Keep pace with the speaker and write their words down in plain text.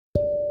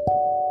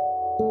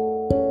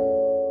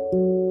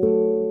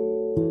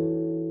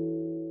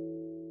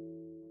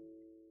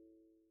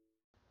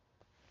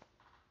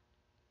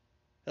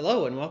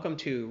Hello and welcome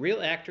to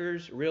Real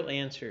Actors, Real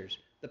Answers,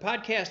 the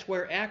podcast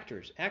where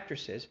actors,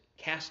 actresses,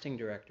 casting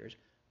directors,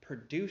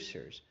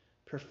 producers,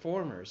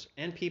 performers,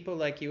 and people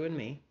like you and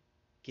me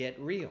get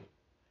real.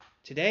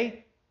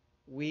 Today,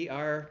 we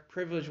are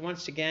privileged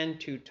once again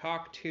to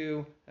talk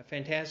to a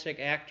fantastic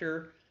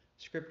actor,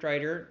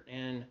 scriptwriter,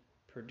 and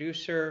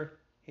producer.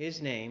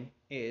 His name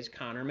is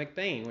Connor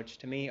McBain, which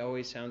to me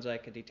always sounds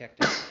like a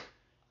detective.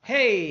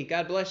 Hey,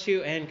 God bless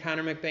you, and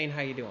Connor McBain,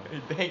 how you doing?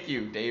 Thank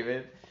you,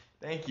 David.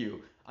 Thank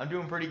you. I'm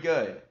doing pretty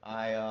good.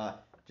 I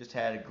just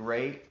had a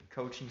great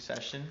coaching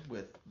session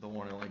with the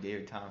one and only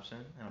David Thompson,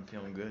 and I'm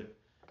feeling good.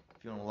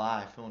 Feeling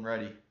alive, feeling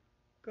ready.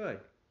 Good.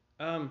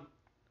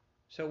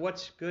 So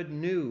what's good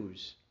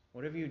news?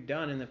 What have you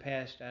done in the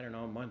past,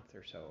 month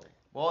or so?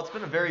 Well, it's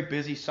been a very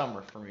busy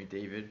summer for me,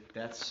 David.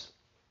 That's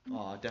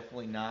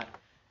definitely not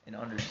an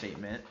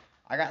understatement.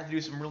 I got to do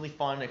some really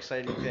fun,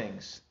 exciting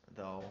things,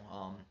 though.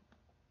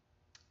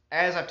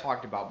 As I've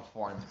talked about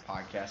before on this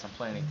podcast, I'm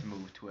planning to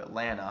move to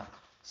Atlanta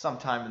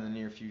sometime in the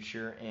near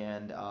future,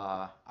 and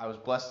I was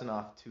blessed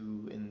enough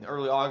to, in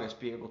early August,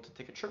 be able to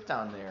take a trip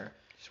down there.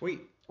 Sweet.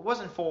 It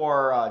wasn't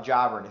for a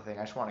job or anything.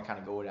 I just want to kind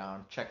of go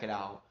down, check it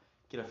out,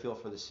 get a feel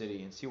for the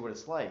city, and see what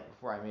it's like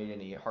before I made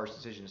any harsh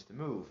decisions to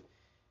move.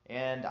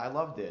 And I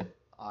loved it.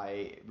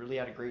 I really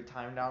had a great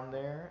time down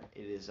there.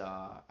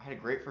 I had a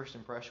great first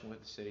impression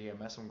with the city.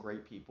 I met some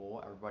great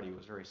people. Everybody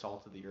was very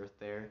salt of the earth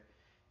there.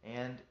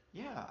 And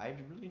yeah, I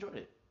really enjoyed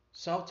it.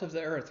 Salt of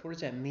the earth, what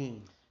does that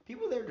mean?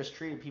 People there just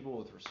treated people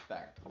with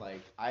respect. Like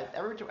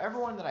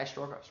everyone that I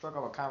struck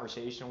up a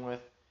conversation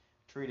with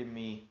treated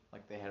me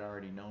like they had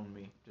already known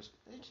me.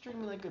 They just treated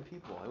me like good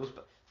people. It was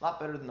a lot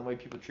better than the way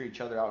people treat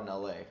each other out in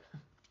LA.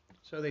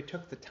 So they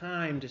took the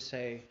time to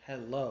say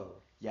hello.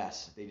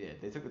 Yes, they did.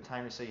 They took the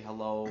time to say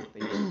hello. They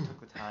took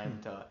the time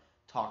to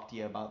talk to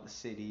you about the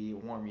city,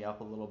 warm you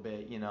up a little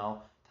bit,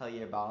 tell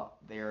you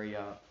about the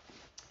area.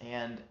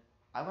 And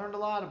I learned a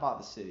lot about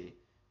the city.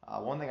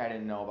 One thing I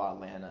didn't know about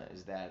Atlanta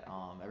is that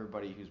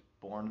everybody who's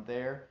born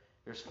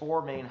there's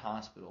 4 main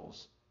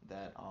hospitals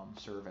that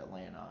serve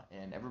Atlanta,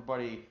 and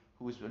everybody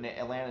who's an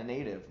Atlanta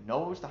native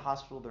knows the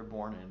hospital they're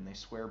born in, and they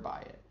swear by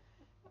it.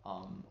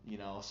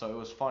 So it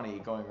was funny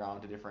going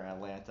around to different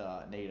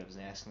Atlanta natives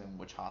and asking them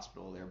which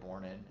hospital they're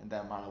born in, and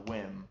them on a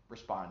whim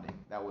responding.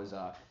 That was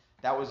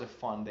a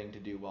fun thing to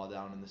do while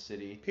down in the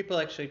city. People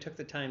actually took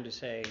the time to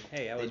say,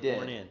 "Hey, I was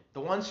born in."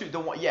 The ones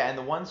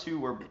who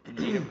were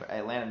native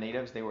Atlanta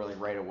natives, they were like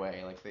right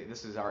away. Like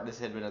this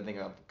had been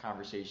a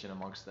conversation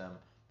amongst them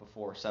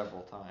before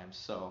several times.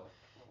 So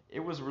it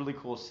was a really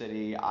cool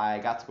city. I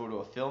got to go to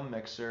a film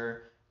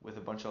mixer with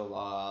a bunch of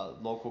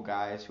local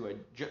guys who had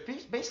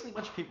basically a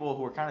bunch of people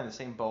who were kind of in the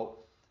same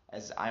boat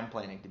as I'm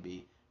planning to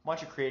be. A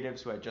bunch of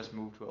creatives who had just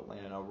moved to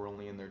Atlanta were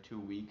only in their 2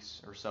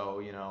 weeks or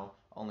so,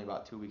 only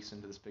about 2 weeks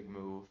into this big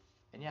move.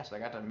 And yeah, so I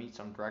got to meet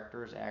some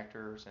directors,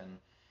 actors, and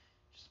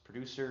just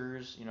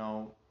producers,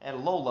 at a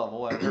low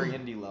level, at a very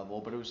indie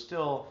level, but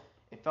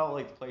it felt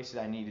like the place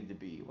that I needed to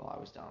be while I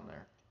was down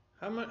there.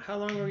 How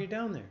long were you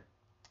down there?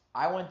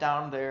 I went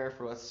down there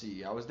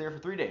I was there for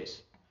 3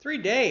 days. 3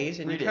 days,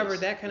 and 3 you covered days.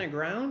 that kind of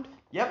ground?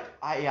 Yep,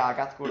 I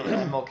got to go to the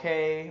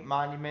MLK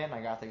Monument.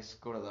 I got to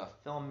go to the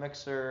film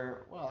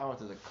mixer. Well, I went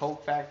to the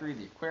Coke factory,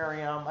 the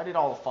aquarium. I did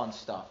all the fun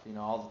stuff,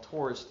 all the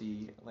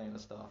touristy Atlanta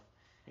stuff.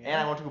 Yeah.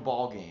 And I went to a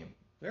ball game.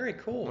 Very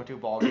cool. Went to a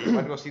ball game. I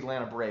went to go see the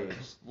Atlanta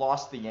Braves.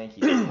 Lost the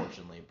Yankees,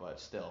 unfortunately, but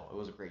still, it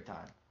was a great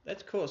time.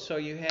 That's cool. So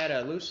you had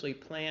a loosely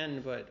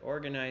planned but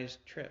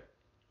organized trip.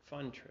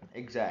 Fun trip.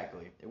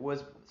 Exactly. It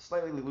was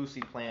slightly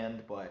loosely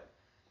planned, but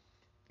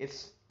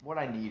it's what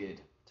I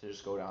needed to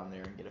just go down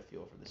there and get a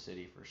feel for the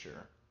city for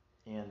sure.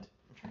 And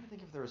I'm trying to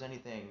think if there was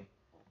anything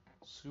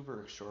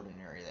super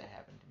extraordinary that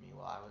happened to me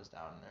while I was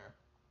down there.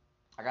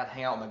 I got to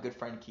hang out with my good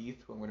friend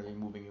Keith, who I'm going to be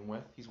moving in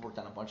with. He's worked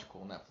on a bunch of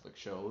cool Netflix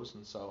shows,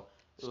 and so...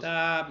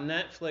 Stop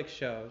Netflix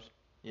shows.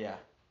 Yeah.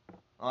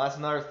 Well, that's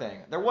another thing.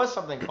 There was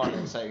something fun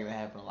and exciting that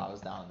happened while I was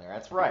down there.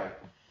 That's right.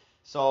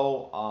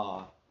 So,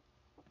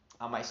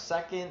 on my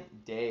second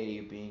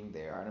day being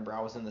there, I remember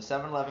I was in the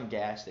 7-Eleven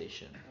gas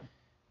station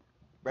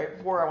right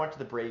before I went to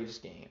the Braves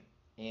game,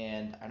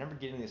 and I remember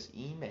getting this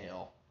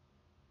email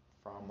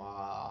from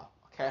a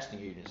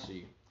casting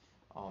agency.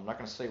 I'm not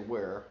going to say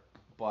where,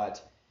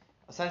 but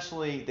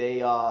essentially they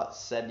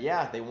said,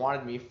 they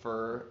wanted me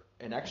for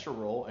an extra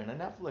role in a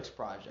Netflix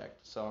project.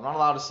 So I'm not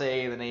allowed to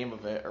say the name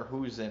of it or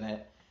who's in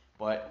it,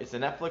 but it's a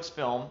Netflix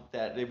film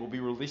that they will be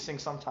releasing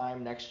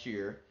sometime next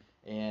year,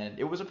 and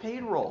it was a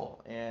paid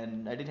role,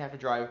 and I did have to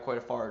drive quite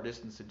a far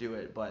distance to do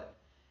it, but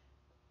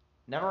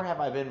never have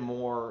I been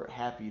more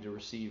happy to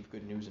receive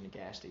good news in a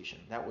gas station.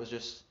 That was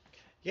just...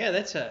 Yeah,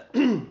 that's a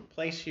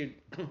place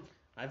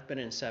I've been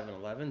in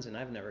 7-Elevens, and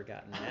I've never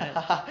gotten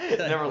that.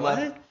 Never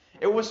left.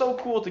 It was so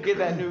cool to get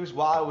that news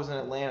while I was in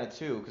Atlanta,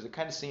 too, because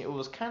it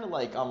was kind of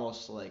like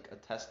almost like a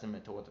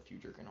testament to what the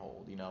future can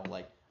hold,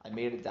 like I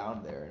made it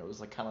down there, and it was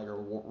like kind of like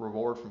a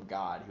reward from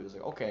God. He was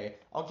like, okay,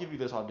 I'll give you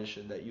this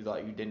audition that you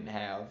thought you didn't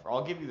have, or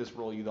I'll give you this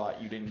role you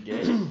thought you didn't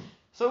get.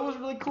 So it was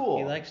really cool.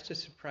 He likes to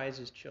surprise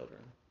his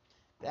children.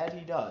 That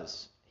he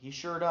does. He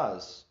sure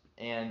does.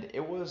 And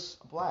it was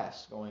a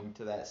blast going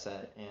to that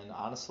set. And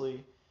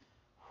honestly,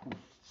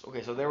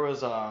 okay, so there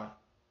was a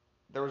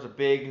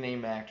big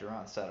name actor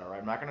on set. All right,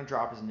 I'm not gonna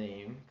drop his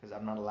name because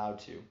I'm not allowed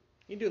to.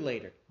 You do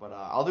later. But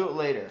I'll do it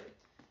later.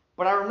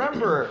 But I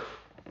remember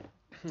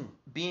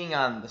being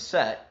on the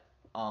set,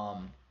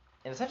 and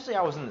essentially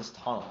I was in this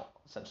tunnel.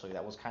 Essentially,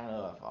 that was kind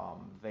of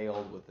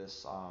veiled with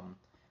this,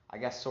 I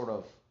guess, sort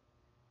of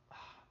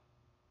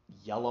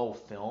yellow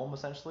film.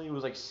 Essentially, it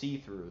was like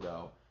see-through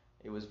though.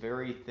 It was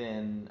very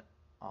thin,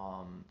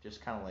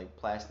 just kind of like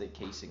plastic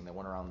casing that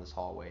went around this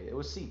hallway. It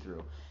was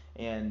see-through,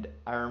 and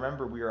I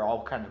remember we were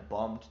all kind of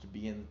bummed to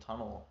be in the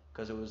tunnel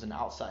because it was an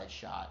outside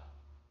shot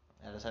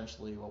at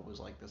essentially what was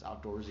like this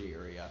outdoorsy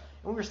area,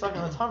 and we were stuck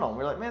in the tunnel. And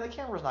we were like, man, the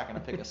camera's not gonna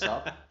pick us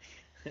up.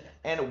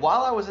 And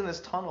while I was in this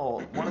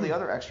tunnel, one of the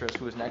other extras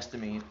who was next to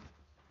me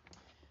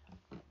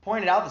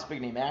pointed out this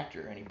big name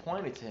actor, and he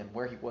pointed to him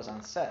where he was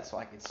on set so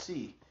I could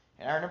see.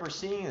 And I remember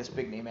seeing this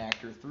big name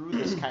actor through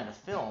this kind of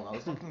film. I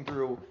was looking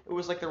through, it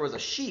was like there was a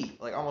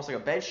sheet, like almost like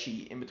a bed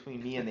sheet in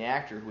between me and the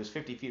actor who was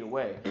 50 feet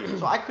away.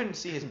 So I couldn't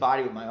see his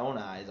body with my own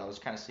eyes. I was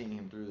kind of seeing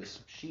him through this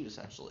sheet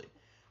essentially.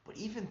 But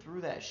even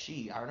through that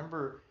sheet, I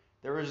remember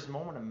there was this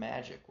moment of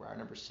magic where I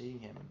remember seeing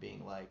him and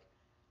being like,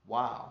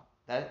 wow,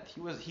 that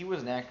he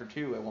was an actor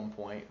too at one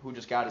point who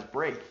just got his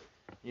break.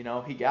 You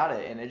know, he got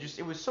it. And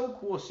it was so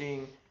cool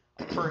seeing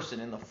a person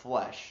in the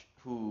flesh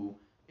who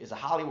is a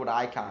Hollywood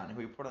icon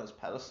who he put on this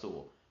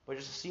pedestal, but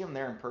just to see him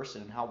there in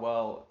person and how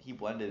well he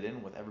blended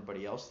in with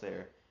everybody else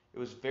there, it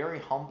was very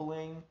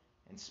humbling,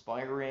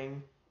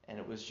 inspiring, and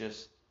it was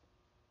just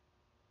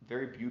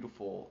very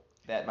beautiful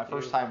that my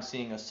first time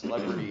seeing a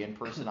celebrity in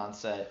person on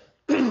set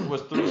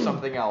was through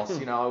something else.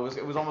 You know,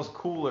 it was almost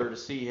cooler to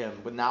see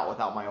him, but not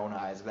without my own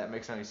eyes, if that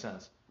makes any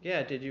sense.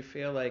 Yeah, did you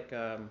feel like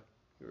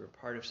you were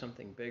part of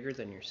something bigger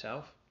than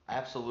yourself?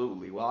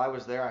 Absolutely. While I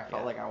was there, I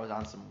felt like I was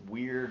on some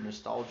weird,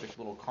 nostalgic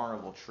little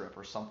carnival trip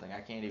or something.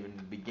 I can't even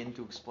begin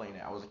to explain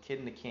it. I was a kid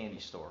in a candy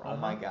store. Oh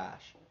my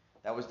gosh.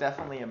 That was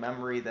definitely a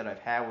memory that I've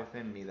had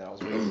within me that I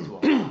was waiting to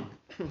unlock.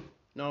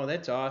 No,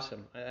 that's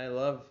awesome. I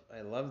love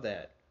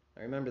that.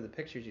 I remember the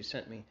pictures you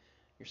sent me.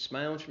 You're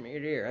smiling from ear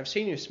to ear. I've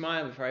seen you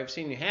smile before. I've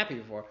seen you happy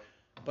before.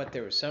 But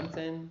there was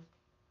something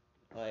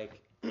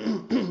like,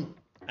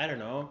 I don't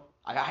know,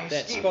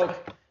 that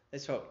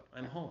spoke,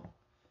 I'm home.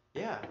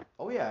 Yeah.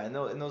 Oh, yeah. In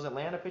those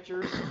Atlanta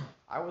pictures,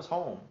 I was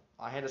home.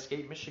 I had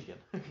escaped Michigan.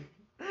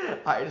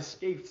 I had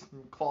escaped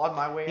and clawed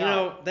my way out. You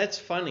know, that's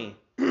funny.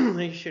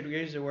 You should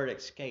use the word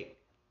escape.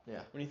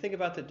 Yeah. When you think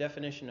about the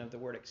definition of the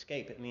word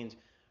escape, it means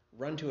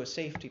run to a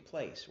safety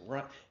place.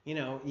 Run, you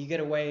know, you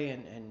get away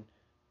and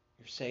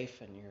you're safe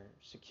and you're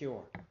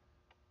secure.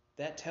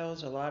 That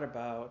tells a lot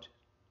about,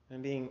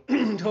 and being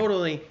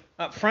totally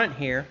upfront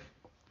here,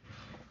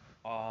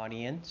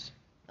 audience.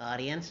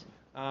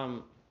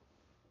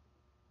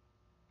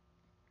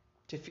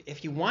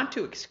 If you want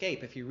to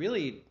escape, if you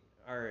really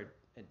are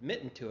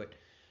admitting to it,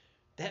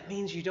 that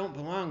means you don't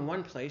belong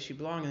one place, you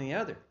belong in the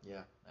other.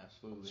 Yeah,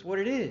 absolutely. It's what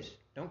it is.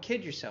 Don't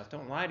kid yourself.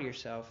 Don't lie to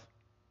yourself.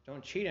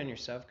 Don't cheat on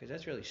yourself, because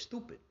that's really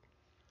stupid.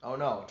 Oh,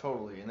 no,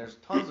 totally. And there's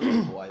tons of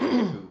people, I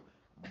think,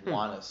 who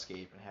want to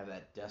escape and have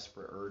that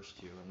desperate urge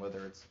to. And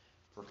whether it's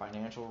for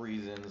financial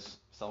reasons,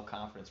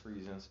 self-confidence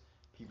reasons,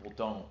 people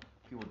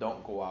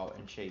don't go out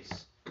and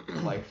chase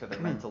the life that they're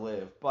meant to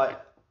live.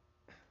 But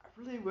I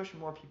really wish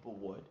more people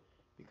would.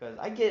 Because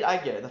I get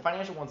it. The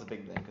financial one's a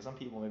big thing. Because some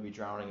people may be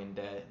drowning in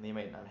debt and they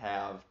might not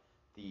have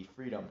the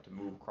freedom to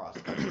move across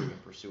the country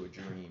and pursue a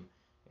dream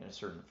in a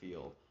certain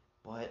field.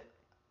 But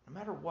no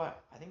matter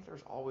what, I think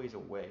there's always a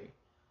way.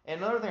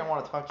 And another thing I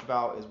want to touch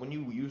about is when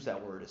you use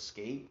that word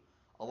escape,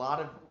 a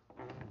lot of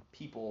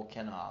people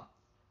can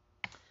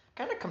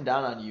kind of come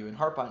down on you and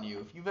harp on you.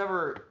 If you've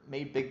ever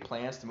made big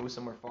plans to move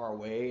somewhere far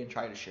away and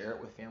try to share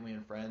it with family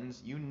and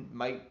friends, you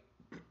might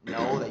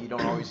know that you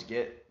don't always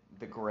get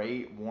the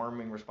great,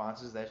 warming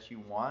responses that you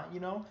want, you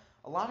know?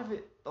 A lot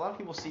of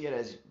people see it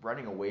as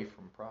running away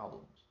from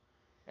problems.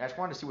 And I just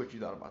wanted to see what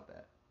you thought about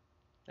that.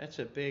 That's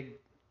a big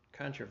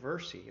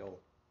controversial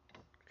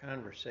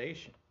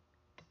conversation.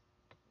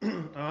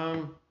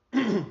 To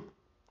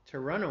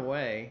run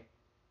away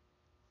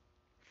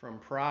from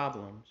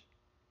problems.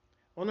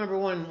 Well, number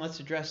one, let's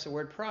address the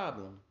word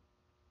problem.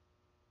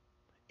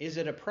 Is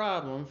it a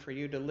problem for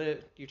you to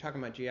live? You're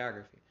talking about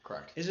geography.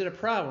 Correct. Is it a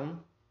problem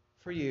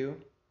for you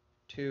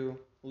to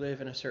live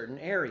in a certain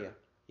area?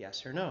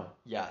 Yes or no?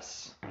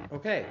 Yes.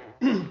 Okay.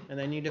 And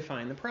then you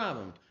define the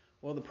problem.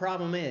 Well, the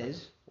problem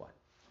is what?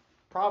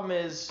 Problem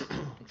is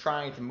I'm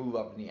trying to move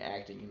up in the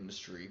acting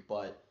industry,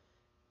 but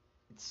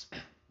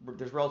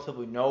there's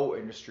relatively no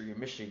industry in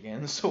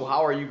Michigan, so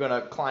how are you going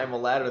to climb a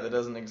ladder that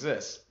doesn't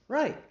exist?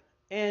 Right.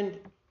 And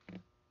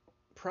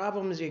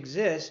problems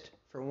exist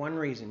for one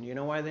reason. Do you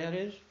know why that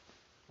is?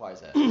 Why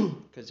is that?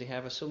 Because they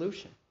have a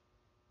solution.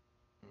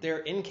 They're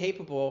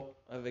incapable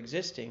of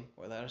existing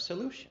without a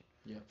solution.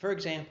 Yeah. For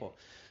example,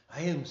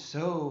 I am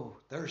so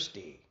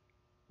thirsty.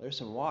 There's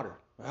some water.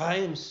 Why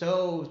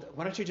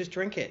don't you just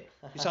drink it?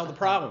 You solve the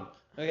problem.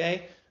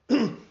 Okay?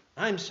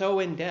 I'm so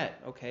in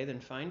debt. Okay, then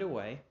find a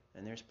way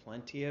And there's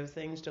plenty of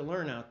things to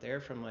learn out there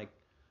from like,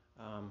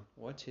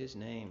 what's his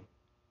name?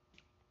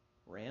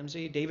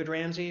 David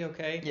Ramsey,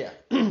 okay? Yeah.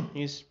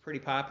 He's pretty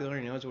popular.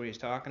 He knows what he's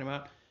talking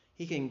about.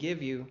 He can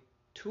give you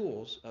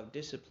tools of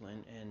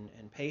discipline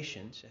and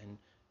patience and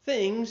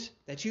things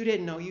that you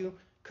didn't know you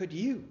could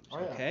use,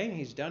 okay?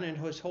 He's done it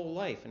his whole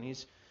life, and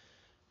he's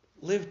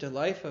lived a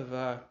life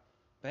of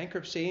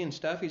bankruptcy and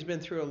stuff. He's been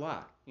through a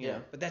lot, you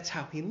know? But that's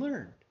how he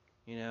learned,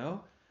 you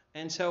know?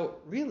 And so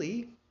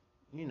really,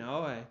 you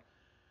know,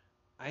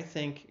 I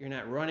think you're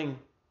not running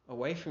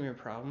away from your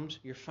problems.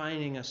 You're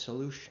finding a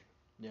solution.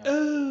 Yeah.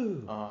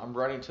 Oh. I'm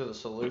running to the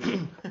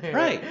solution.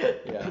 Right.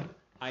 Yeah.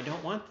 I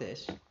don't want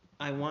this.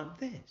 I want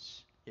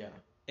this. Yeah.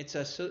 It's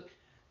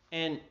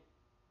and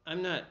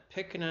I'm not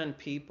picking on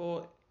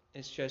people.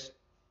 It's just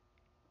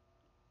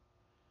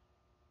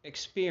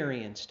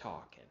experience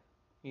talking.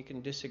 You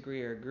can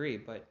disagree or agree,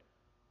 but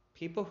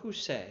people who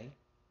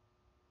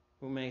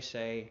may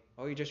say,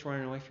 oh, you're just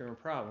running away from your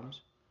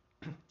problems,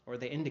 or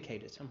they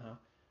indicate it somehow.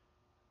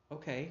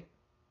 Okay,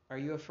 are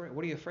you afraid?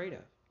 What are you afraid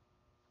of?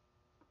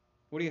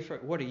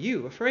 What are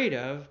you afraid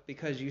of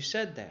because you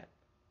said that?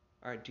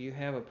 Or do you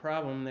have a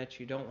problem that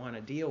you don't want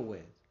to deal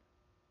with?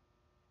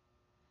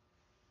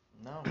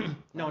 No.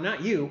 No,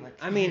 not you.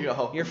 I mean,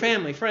 your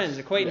family, friends,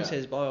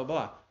 acquaintances, blah, blah,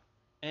 blah.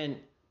 And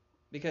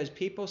because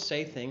people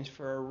say things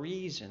for a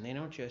reason. They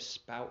don't just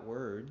spout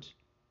words.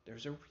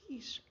 There's a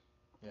reason.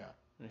 Yeah.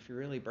 And if you're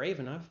really brave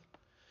enough,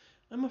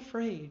 I'm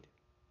afraid.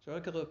 So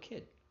like a little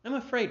kid. I'm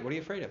afraid. What are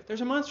you afraid of?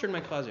 There's a monster in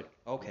my closet.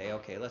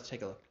 Okay, let's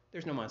take a look.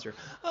 There's no monster.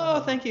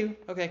 Oh, thank you.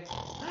 Okay.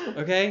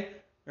 Okay?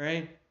 All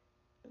right?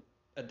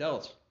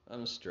 Adults,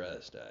 I'm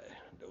stressed. I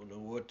don't know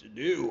what to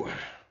do.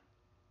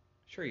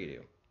 Sure you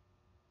do.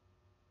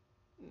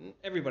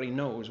 Everybody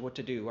knows what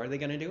to do. Are they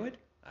going to do it?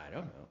 I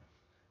don't know.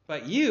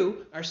 But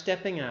you are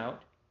stepping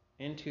out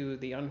into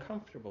the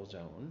uncomfortable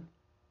zone,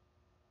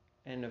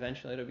 and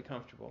eventually it'll be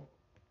comfortable,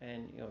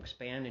 and you'll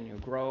expand and you'll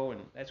grow,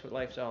 and that's what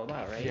life's all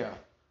about, right? Yeah.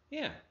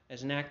 Yeah,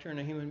 as an actor and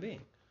a human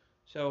being.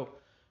 So,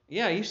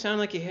 yeah, you sound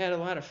like you had a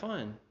lot of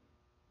fun.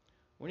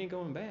 When are you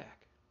going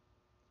back?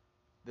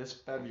 This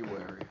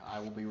February, I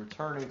will be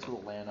returning to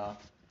Atlanta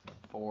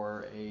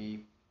for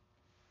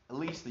at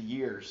least a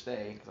year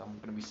stay, because I'm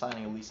going to be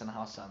signing a lease on a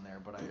house down there,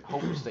 but I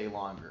hope to stay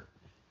longer.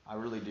 I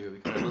really do,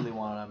 because I really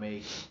want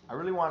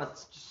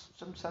just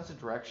some sense of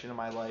direction in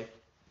my life.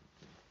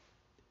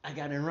 I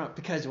got to interrupt,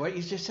 because what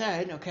you just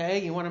said, okay,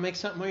 you want to make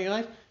something of your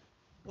life?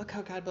 Look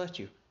how God blessed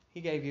you.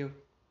 He gave you,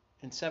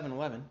 in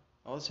 7-Eleven,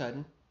 all of a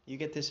sudden, you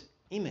get this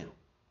email.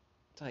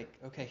 It's like,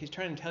 okay, he's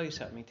trying to tell you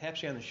something. He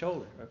taps you on the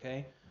shoulder,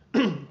 okay,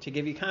 to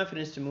give you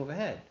confidence to move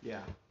ahead.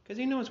 Yeah. Because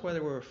he knows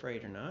whether we're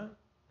afraid or not.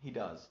 He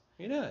does.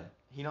 He does.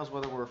 He knows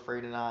whether we're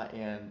afraid or not,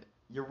 and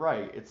you're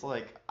right. It's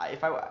like,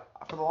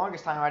 for the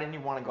longest time, I didn't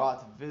even want to go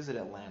out to visit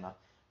Atlanta,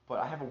 but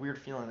I have a weird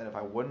feeling that if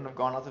I wouldn't have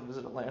gone out to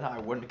visit Atlanta, I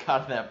wouldn't have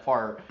gotten that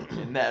part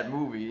in that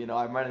movie. You know,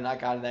 I might have not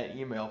gotten that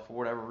email for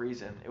whatever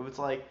reason. It was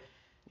like,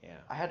 yeah,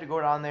 I had to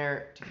go down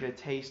there to get a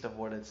taste of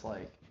what it's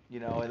like, you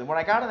know. And then when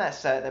I got on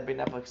that big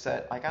Netflix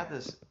set, I got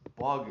this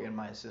bug in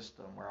my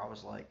system where I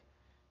was like,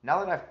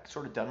 now that I've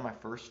sort of done my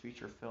first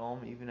feature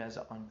film, even as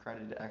an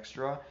uncredited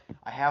extra,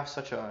 I have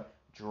such a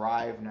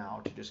drive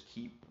now to just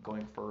keep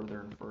going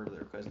further and further,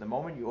 because the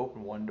moment you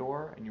open one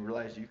door and you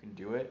realize you can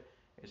do it,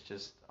 it's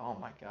just, oh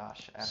my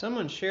gosh.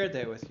 Someone shared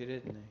that with you,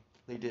 didn't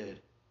they? They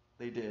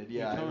did,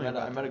 yeah.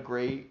 I met a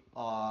great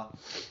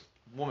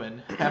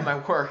woman at my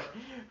work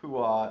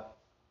who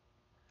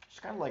she's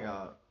kind of like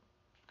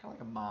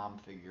a mom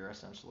figure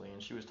essentially,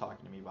 and she was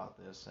talking to me about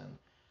this, and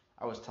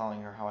I was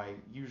telling her how I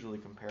usually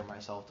compare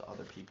myself to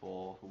other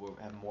people who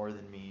have more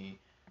than me,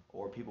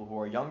 or people who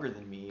are younger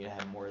than me and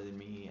have more than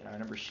me. And I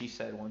remember she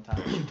said one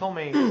time, she told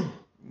me,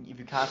 if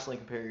you constantly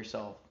compare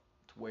yourself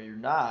to where you're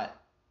not,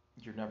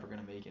 you're never going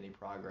to make any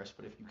progress.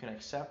 But if you can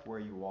accept where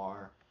you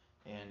are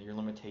and your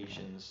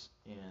limitations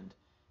and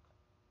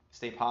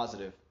stay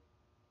positive,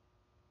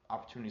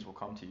 opportunities will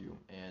come to you,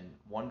 and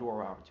one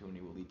door of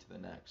opportunity will lead to the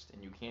next.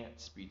 And you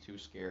can't be too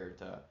scared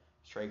to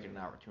strike at an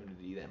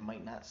opportunity that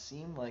might not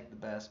seem like the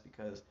best,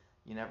 because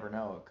you never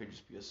know. It could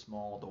just be a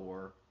small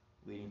door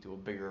leading to a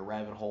bigger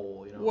rabbit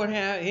hole, you know.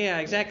 Yeah,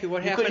 exactly.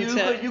 What happened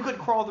you could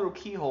crawl through a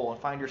keyhole and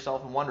find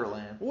yourself in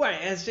Wonderland. What?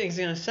 As I was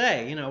gonna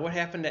say, you know, what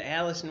happened to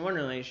Alice in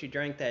Wonderland? She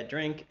drank that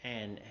drink,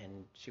 and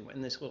she went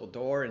in this little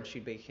door, and she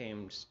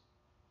became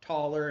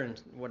taller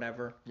and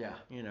whatever. Yeah.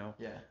 You know.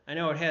 Yeah. I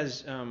know it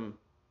has. I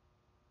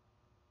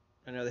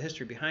know the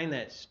history behind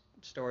that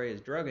story is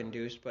drug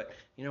induced, but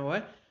you know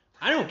what?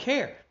 I don't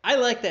care. I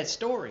like that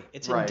story.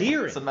 It's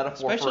endearing. It's a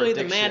metaphor especially for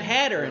addiction. the Mad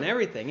Hatter and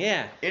everything.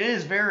 Yeah. It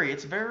is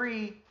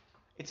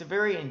it's a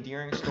very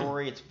endearing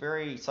story. It's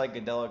very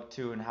psychedelic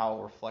too, and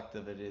how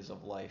reflective it is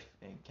of life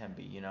and can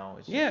be. You know.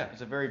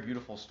 It's a very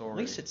beautiful story. At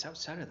least it's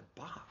outside of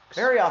the box.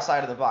 Very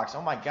outside of the box.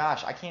 Oh my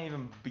gosh, I can't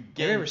even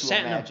begin to imagine. Have you ever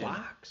sat in a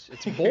box?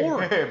 It's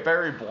boring.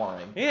 Very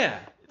boring. Yeah.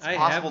 It's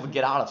possible to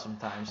get out of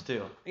sometimes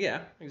too. Yeah,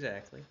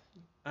 exactly.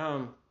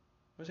 What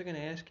was I going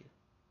to ask you?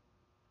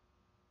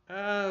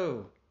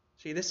 Oh,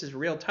 see, this is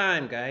real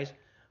time, guys.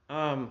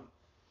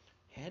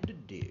 had to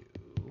do.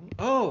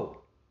 Oh,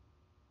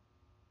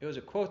 it was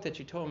a quote that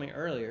you told me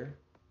earlier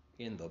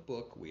in the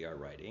book we are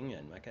writing,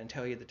 and I can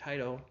tell you the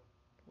title,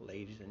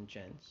 ladies and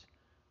gents.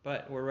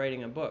 But we're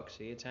writing a book.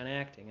 See, it's on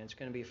acting. It's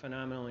going to be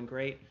phenomenal and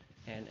great,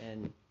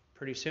 and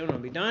pretty soon it'll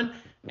be done,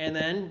 and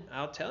then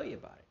I'll tell you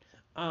about it.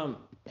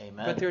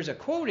 Amen. But there's a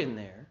quote in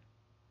there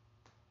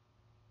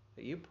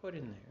that you put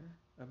in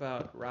there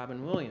about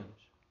Robin Williams.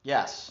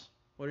 Yes.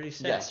 What did he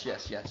say? Yes.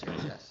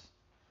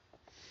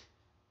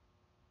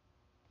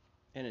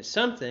 And it's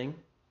something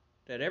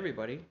that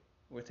everybody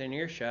within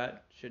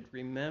earshot should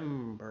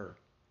remember.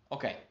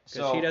 Okay,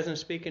 Because he doesn't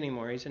speak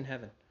anymore. He's in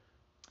heaven.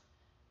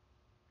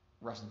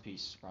 Rest in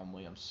peace, Robin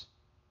Williams.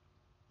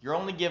 You're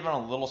only given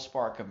a little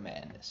spark of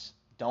madness.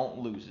 Don't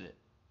lose it.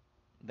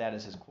 That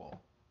is his quote.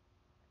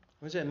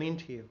 What does that mean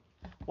to you?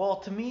 Well,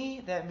 to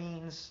me, that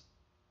means...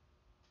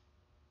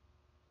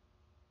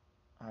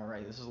 All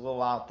right, this is a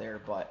little out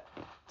there, but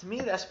to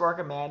me, that spark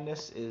of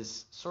madness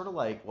is sort of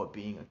like what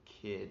being a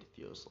kid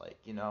feels like.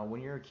 You know,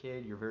 when you're a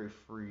kid, you're very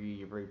free,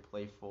 you're very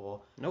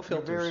playful. No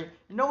filters.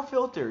 No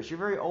filters. You're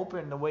very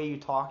open in the way you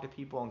talk to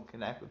people and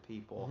connect with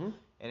people. Mm-hmm.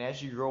 And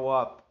as you grow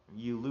up,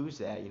 you lose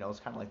that. You know, it's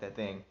kind of like that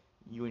thing.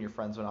 You and your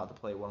friends went out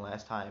to play one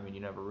last time, and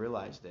you never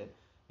realized it.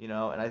 You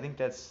know, and I think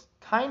that's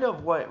kind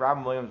of what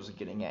Robin Williams was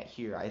getting at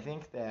here. I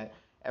think that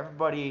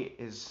everybody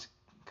is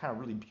kind of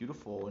really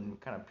beautiful and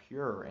kind of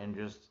pure and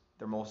just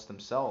their most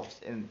themselves.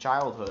 In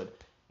childhood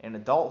and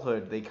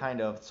adulthood, they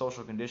kind of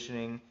social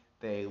conditioning,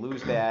 they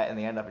lose that and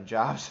they end up in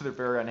jobs that they're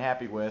very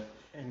unhappy with.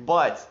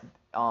 But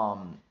I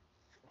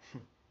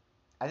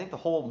think the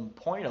whole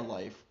point of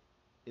life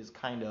is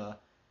kind of,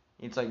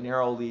 it's like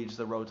narrow leads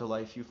the road to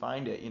life. You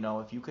find it, you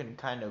know, if you can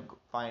kind of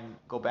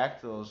go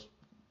back to those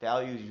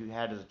values you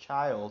had as a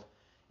child,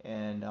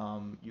 and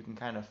you can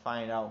kind of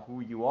find out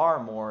who you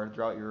are more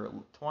throughout your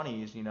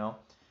 20s, you know.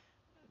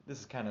 This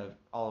is kind of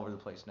all over the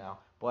place now,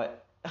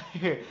 but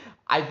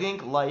I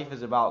think life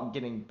is about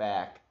getting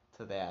back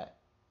to that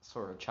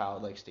sort of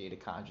childlike state of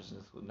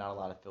consciousness with not a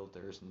lot of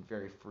filters and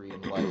very free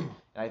and light. And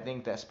I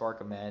think that spark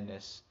of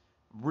madness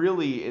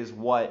really is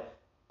what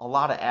a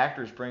lot of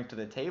actors bring to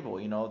the table.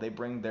 You know, they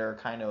bring their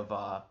kind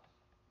of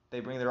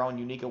they bring their own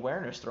unique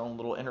awareness, their own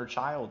little inner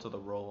child to the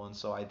role. And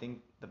so I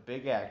think the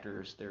big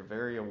actors, they're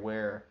very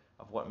aware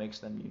of what makes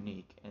them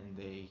unique, and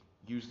they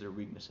use their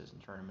weaknesses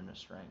and turn them into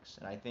strengths.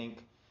 And I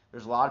think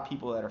there's a lot of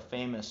people that are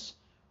famous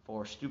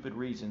for stupid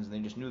reasons and they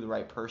just knew the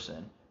right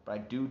person. But I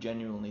do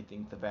genuinely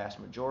think the vast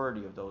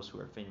majority of those who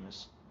are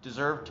famous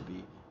deserve to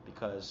be,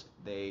 because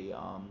they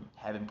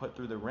have been put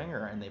through the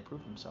ringer and they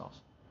prove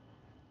themselves.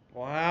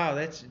 Wow,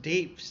 that's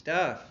deep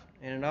stuff,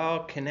 and it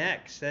all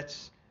connects.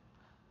 That's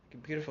like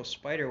a beautiful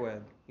spider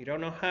web. You don't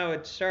know how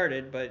it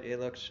started, but it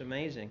looks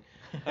amazing.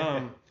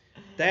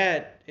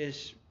 That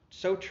is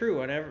so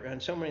true on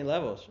so many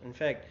levels. In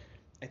fact,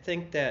 I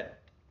think that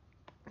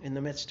in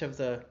the midst of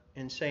the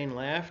insane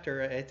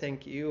laughter, I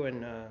think you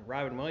and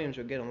Robin Williams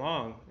would get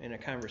along in a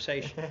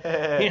conversation.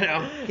 You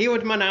know, he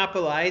would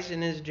monopolize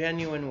in his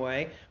genuine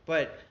way,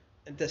 but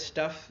the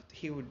stuff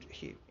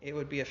it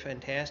would be a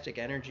fantastic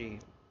energy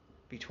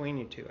between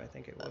you two. I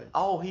think it would.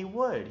 Oh, he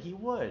would, Yeah.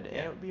 and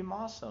it would be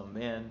awesome,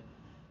 man.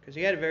 Because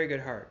he had a very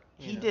good heart.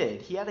 He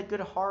did. He had a good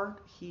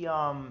heart.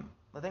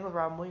 The thing with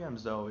Robin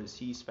Williams though is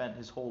he spent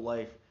his whole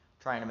life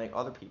trying to make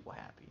other people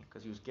happy,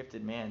 because he was a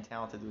gifted man,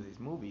 talented with these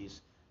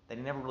movies, that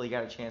he never really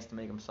got a chance to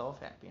make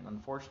himself happy. And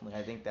unfortunately,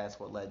 I think that's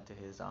what led to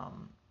his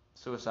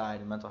suicide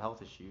and mental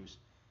health issues.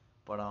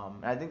 But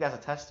I think that's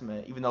a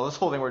testament, even though this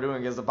whole thing we're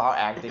doing is about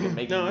acting and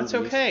making movies.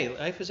 No, it's okay.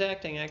 Life is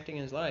acting. Acting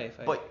is life.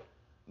 But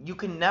you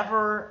can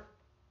never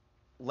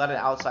let an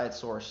outside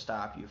source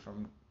stop you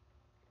from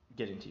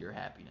getting to your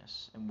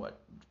happiness and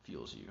what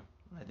fuels you.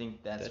 I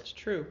think that's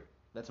true.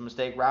 That's a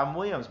mistake Robin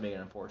Williams made,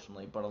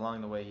 unfortunately, but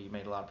along the way he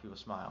made a lot of people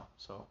smile.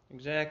 So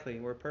exactly,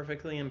 we're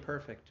perfectly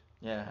imperfect.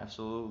 Yeah,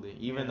 absolutely.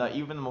 Even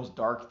the most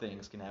dark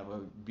things can have a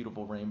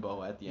beautiful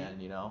rainbow at the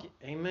end, you know.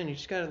 Amen. You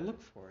just gotta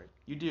look for it.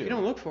 You do. If you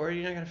don't look for it,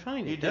 you're not gonna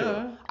find it. You do.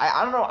 Duh.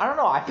 I don't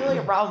know. I feel like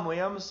if Robin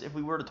Williams, if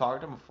we were to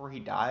talk to him before he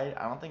died,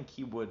 I don't think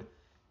he would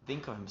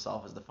think of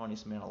himself as the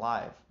funniest man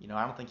alive. You know,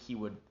 I don't think he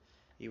would.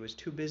 He was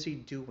too busy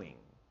doing.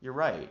 You're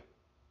right.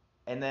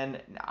 And then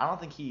I don't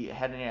think he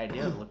had any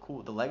idea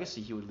of the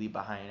legacy he would leave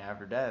behind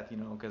after death, you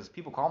know, because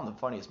people call him the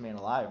funniest man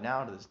alive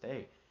now to this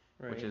day,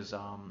 right. Which is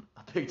a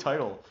big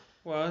title.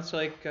 Well, it's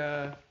like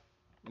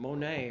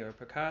Monet or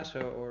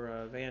Picasso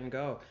or Van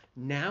Gogh.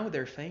 Now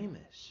they're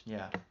famous.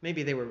 Yeah.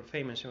 Maybe they were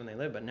famous when they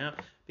lived, but now,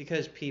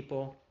 because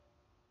people,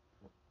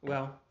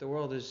 well, the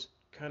world is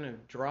kind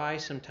of dry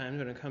sometimes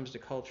when it comes to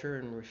culture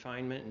and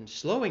refinement and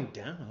slowing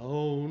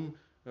down,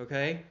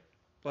 okay?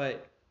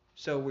 But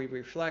so we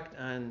reflect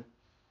on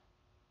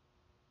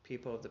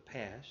people of the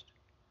past,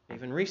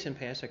 even recent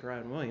past, like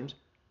Robin Williams.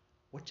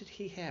 What did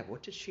he have?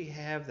 What did she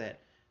have that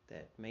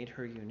made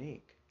her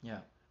unique? Yeah.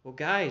 Well,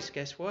 guys,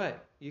 guess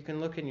what? You can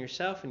look in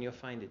yourself and you'll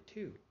find it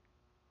too.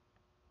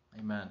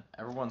 Amen.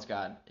 Everyone's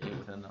got it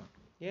within them.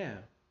 Yeah.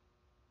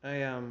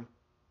 I'm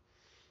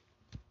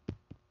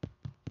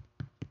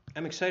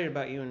excited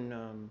about you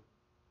in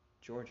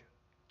Georgia.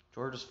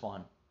 Georgia's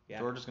fun. Yeah.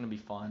 Georgia's going to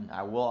be fun.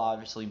 I will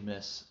obviously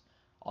miss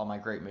all my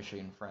great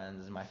Michigan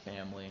friends and my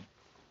family.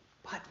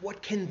 But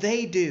what can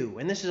they do?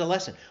 And this is a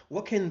lesson.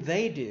 What can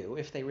they do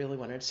if they really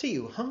wanted to see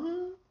you,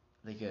 huh?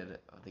 They could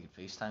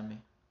FaceTime me.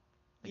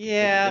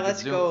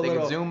 Let's go a They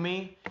little. could Zoom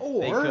me.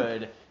 Or They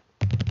could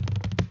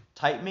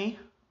type me.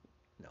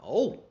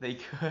 No. They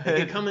They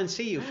could come and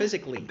see you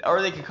physically.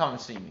 Or they could come and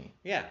see me.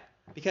 Yeah,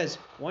 because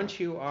once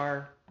you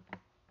are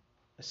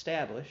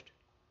established,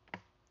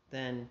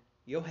 then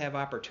you'll have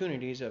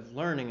opportunities of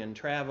learning and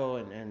travel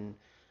and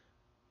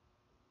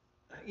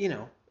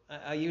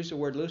I use the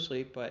word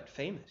loosely, but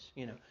famous,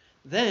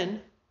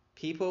 Then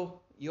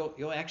people,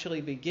 you'll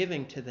actually be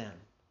giving to them.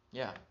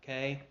 Yeah.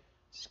 Okay?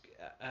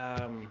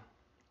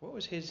 What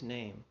was his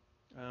name?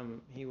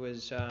 He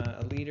was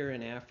a leader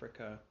in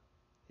Africa.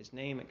 His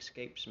name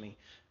escapes me.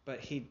 But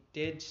he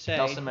did say...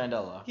 Nelson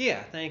Mandela.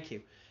 Yeah, thank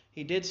you.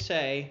 He did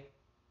say,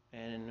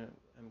 and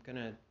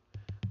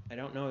I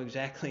don't know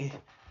exactly,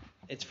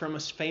 it's from a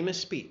famous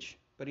speech,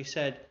 but he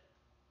said,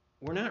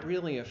 we're not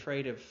really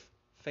afraid of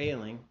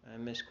failing,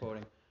 I'm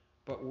misquoting,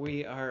 but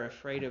we are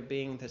afraid of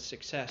being the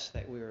success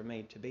that we were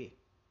made to be.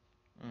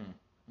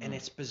 And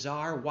it's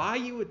bizarre why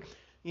you would,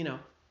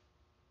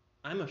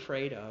 I'm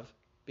afraid of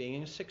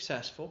being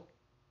successful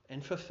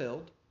and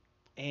fulfilled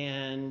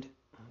and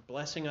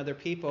blessing other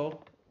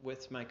people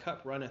with my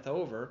cup runneth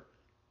over.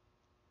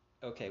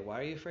 Okay, why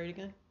are you afraid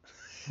again?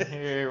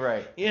 You're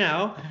right.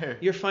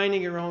 You're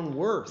finding your own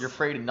worth. You're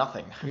afraid of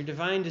nothing. Your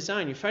divine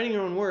design. You're finding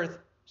your own worth.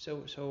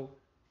 So,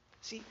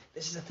 see,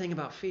 this is the thing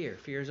about fear.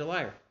 Fear is a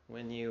liar.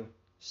 When you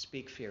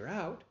speak fear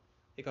out,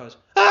 it goes,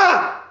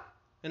 ah!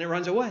 And it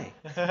runs away.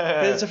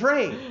 Because it's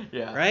afraid.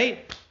 Yeah.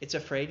 Right? It's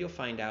afraid you'll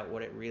find out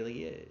what it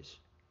really is.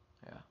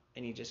 Yeah.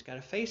 And you just got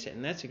to face it.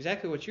 And that's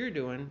exactly what you're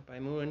doing by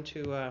moving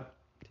to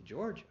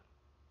Georgia.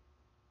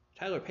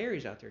 Tyler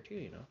Perry's out there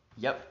too,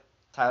 Yep.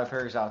 Tyler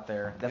Perry's out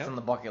there. That's on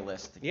the bucket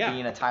list. Yeah.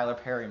 Being a Tyler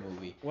Perry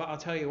movie. Well, I'll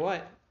tell you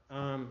what.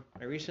 I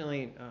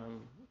recently,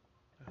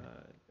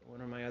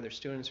 one of my other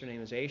students, her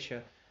name is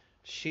Aisha,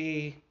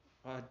 she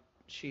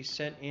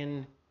sent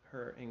in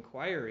her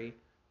inquiry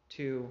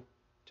to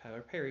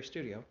Tyler Perry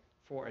Studio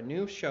for a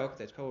new show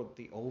that's called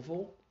The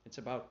Oval. It's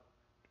about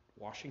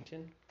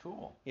Washington.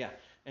 Cool. Yeah.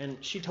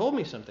 And she told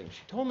me something.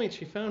 She told me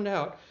she found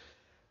out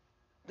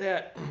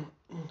that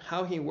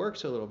how he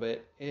works a little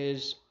bit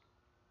is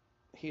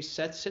he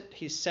sets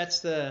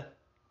the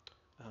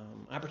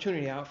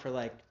opportunity out for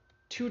like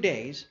 2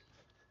 days,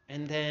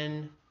 and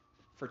then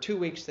for 2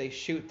 weeks they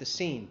shoot the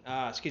scene.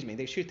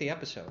 They shoot the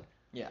episode.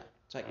 Yeah.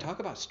 It's like, talk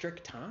about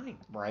strict time.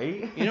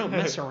 Right? You don't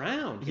mess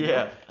around.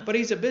 Yeah. But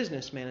he's a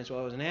businessman as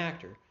well as an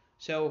actor.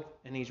 So,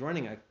 and he's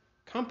running a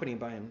company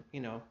by him,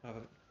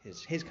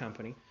 his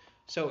company.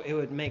 So it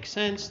would make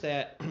sense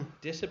that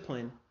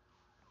discipline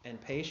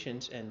and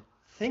patience and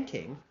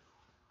thinking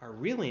are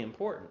really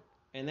important.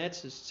 And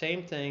that's the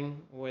same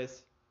thing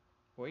with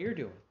what you're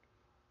doing,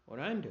 what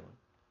I'm doing.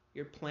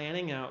 You're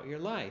planning out your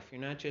life.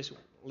 You're not just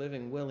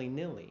living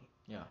willy-nilly.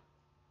 Yeah.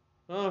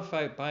 Oh, if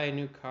I buy a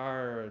new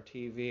car or a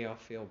TV, I'll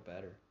feel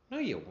better. No,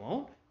 you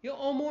won't. You'll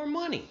owe more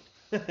money.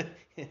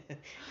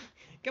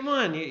 Come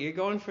on, you're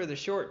going for the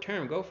short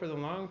term. Go for the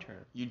long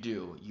term. You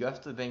do. You have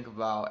to think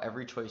about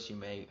every choice you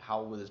make.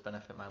 How will this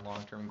benefit my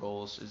long-term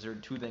goals? Is there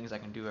 2 things I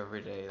can do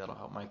every day that'll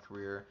help my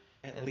career?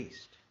 At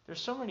least. There's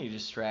so many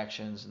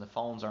distractions, and the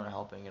phones aren't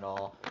helping at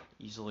all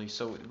easily.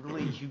 So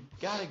really, you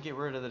got to get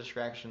rid of the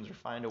distractions or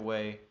find a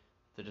way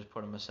to just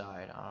put them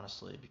aside,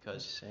 honestly,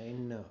 because... Say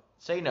no.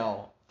 Say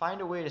no.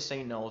 Find a way to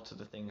say no to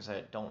the things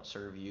that don't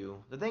serve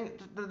you. The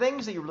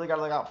things that you really got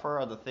to look out for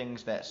are the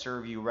things that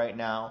serve you right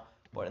now,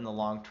 but in the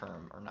long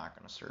term are not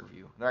going to serve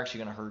you. They're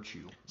actually going to hurt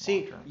you.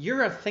 See,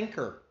 you're a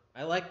thinker.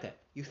 I like that.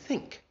 You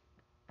think.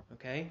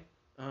 Okay?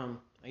 I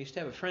used to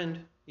have a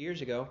friend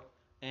years ago,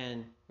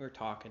 and we were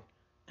talking,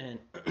 and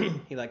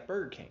he liked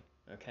Burger King.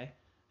 Okay?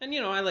 And,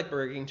 I like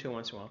Burger King too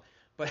once in a while.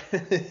 But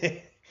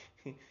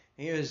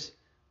he was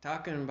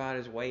talking about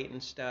his weight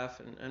and stuff,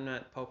 and I'm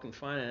not poking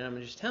fun at it.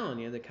 I'm just telling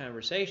you the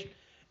conversation.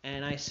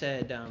 And I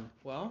said, I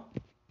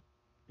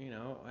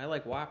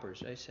like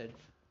Whoppers. I said,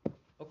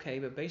 okay,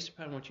 but based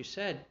upon what you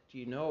said, do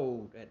you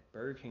know at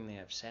Burger King they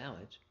have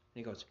salads? And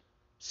he goes,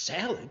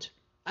 salads?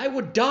 I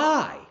would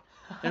die.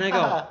 And I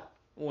go,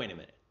 wait a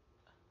minute.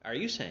 Are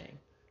you saying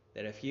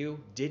that if you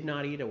did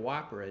not eat a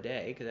Whopper a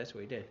day, because that's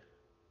what he did,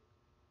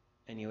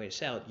 and you ate a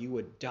salad, you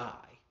would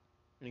die?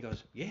 And he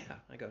goes, yeah.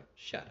 I go,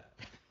 shut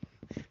up.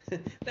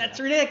 That's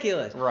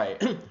ridiculous.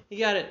 Right. You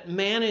got to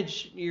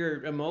manage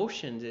your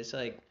emotions. It's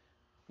like,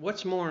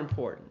 what's more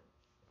important?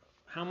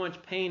 How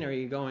much pain are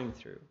you going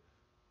through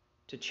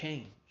to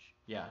change?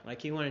 Yeah.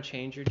 Like you want to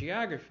change your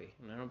geography,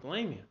 and I don't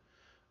blame you.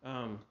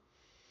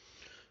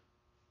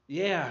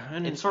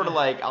 And it's sort of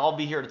like I'll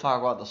be here to talk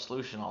about the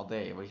solution all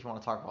day, but if you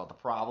want to talk about the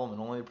problem and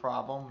only the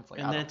problem, it's like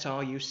and that's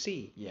all you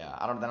see. Yeah,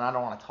 I don't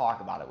want to talk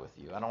about it with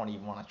you. I don't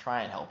even want to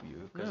try and help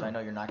you because I know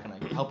you're not going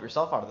to help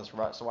yourself out of this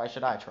rut. So why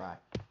should I try?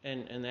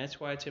 And that's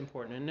why it's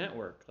important to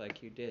network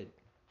like you did,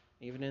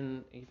 even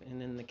in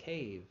the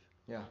cave.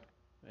 Yeah.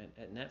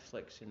 at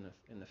Netflix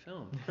in the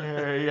film.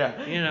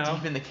 Yeah. You know,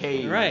 deep in the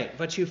cave. Right,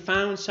 but you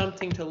found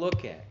something to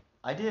look at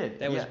I did.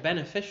 that was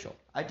beneficial.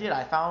 I did.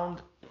 I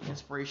found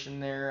inspiration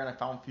there, and I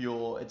found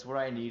fuel. It's what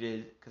I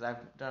needed because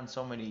I've done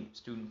so many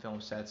student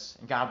film sets,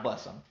 and God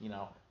bless them,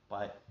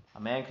 But a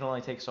man can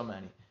only take so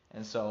many,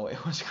 and so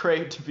it was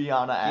great to be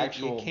on an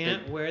actual. You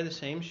can't wear the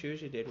same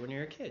shoes you did when you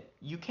were a kid.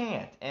 You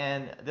can't,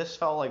 and this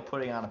felt like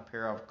putting on a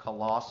pair of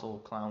colossal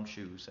clown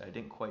shoes that I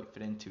didn't quite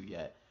fit into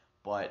yet,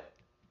 but.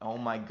 Oh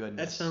my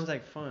goodness. That sounds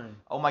like fun.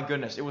 Oh my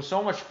goodness. It was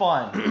so much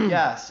fun.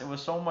 Yes, it was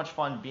so much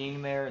fun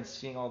being there and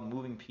seeing all the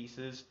moving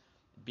pieces,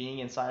 being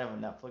inside of a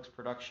Netflix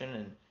production,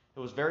 and it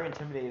was very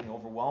intimidating,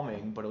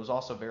 overwhelming, but it was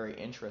also very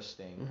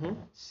interesting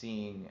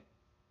seeing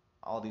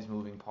all these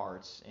moving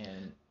parts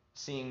and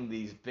seeing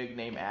these big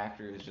name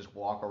actors just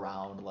walk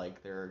around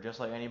like they're just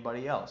like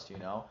anybody else,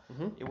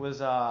 It was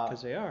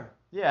because they are.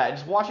 Yeah,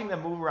 just watching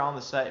them move around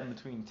the set in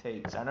between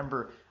takes. I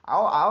remember I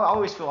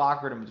always feel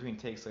awkward in between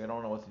takes, like I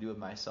don't know what to do with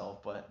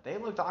myself. But they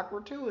looked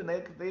awkward too, and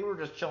they were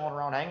just chilling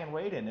around, hanging,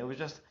 waiting. It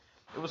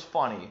was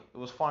funny. It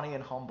was funny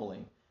and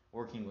humbling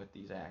working with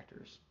these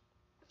actors.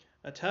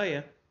 I tell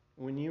you,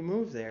 when you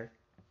move there,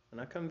 and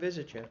I come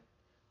visit you,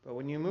 but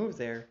when you move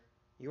there,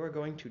 you are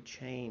going to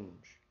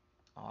change.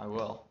 Oh, I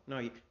will.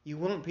 No, you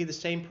won't be the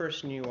same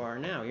person you are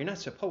now. You're not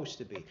supposed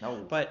to be.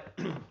 No. But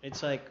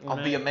it's like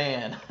I'll be a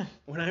man.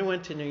 When I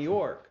went to New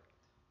York,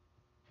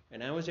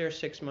 and I was there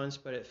 6 months,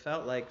 but it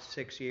felt like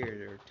 6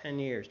 years or 10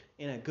 years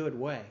in a good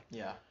way.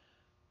 Yeah.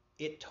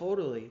 It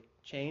totally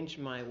changed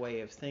my way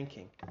of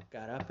thinking.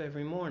 Got up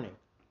every morning,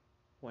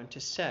 went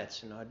to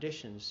sets and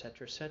auditions,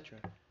 etc., etc.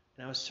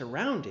 And I was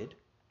surrounded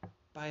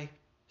by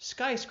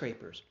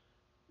skyscrapers,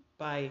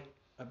 by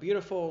a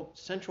beautiful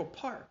Central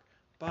Park,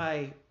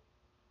 by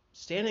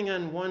standing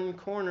on one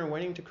corner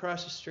waiting to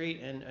cross the street,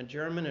 and a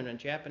German and a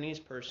Japanese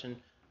person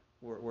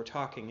were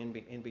talking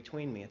in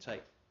between me. It's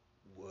like,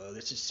 whoa,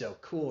 this is so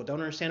cool.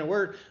 Don't understand a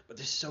word, but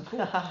this is so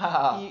cool.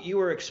 You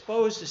were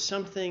exposed to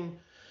something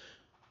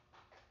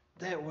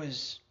that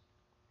was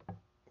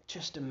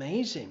just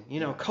amazing.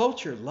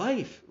 Culture,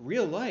 life,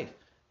 real life.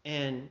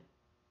 And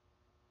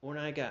when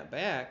I got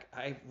back,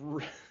 I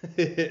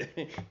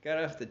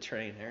got off the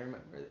train. I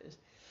remember this.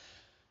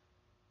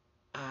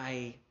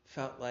 I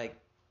felt like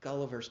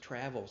Gulliver's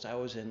Travels. I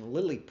was in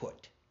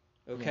Lilliput.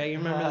 Okay, you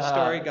remember the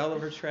story,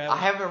 Gulliver's Travels?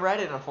 I haven't read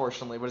it,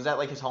 unfortunately, but is that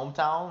like his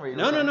hometown?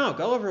 No.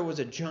 Gulliver was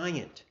a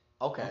giant.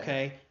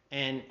 Okay.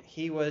 And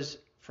he was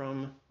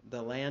from the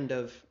land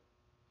of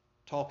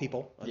tall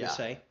people, let me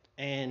say.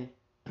 And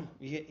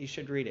you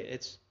should read it.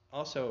 It's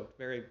also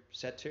very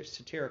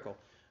satirical.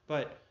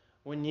 But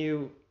when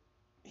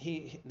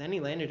he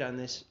landed on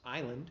this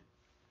island,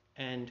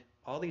 and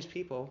all these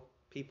people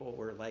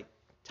were like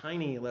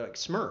tiny, like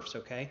Smurfs,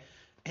 okay?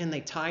 And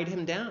they tied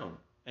him down,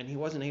 and he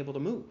wasn't able to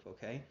move,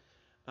 okay?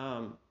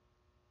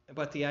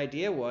 But the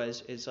idea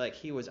is like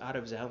he was out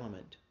of his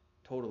element,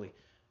 totally,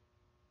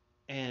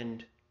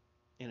 and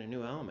in a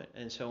new element.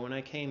 And so when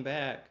I came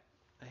back,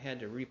 I had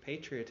to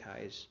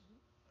repatriotize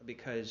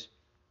because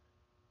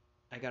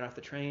I got off the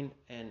train,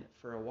 and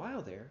for a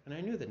while there, and I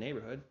knew the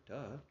neighborhood,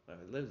 I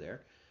lived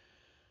there,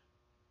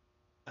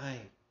 I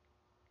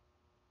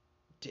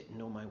didn't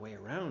know my way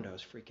around. I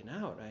was freaking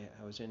out.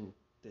 I was in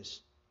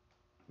this,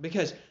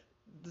 because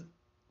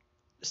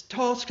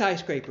tall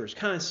skyscrapers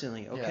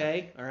constantly,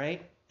 okay? All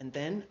right? And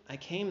then I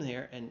came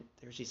there, and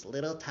there's these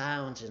little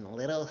towns and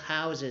little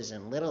houses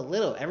and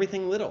little,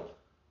 everything little,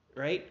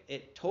 right?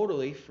 It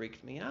totally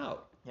freaked me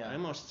out. Yeah. I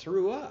almost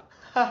threw up.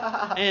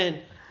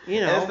 And,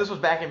 And this was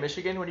back in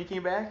Michigan when you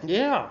came back?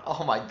 Yeah.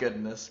 Oh, my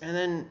goodness. And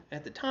then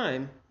at the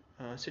time,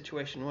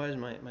 situation was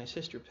my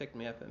sister picked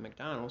me up at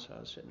McDonald's. I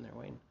was sitting there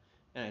waiting.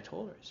 And I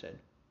told her, I said,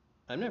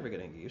 I'm never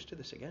going to get used to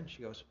this again.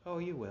 She goes, oh,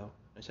 you will.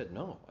 I said,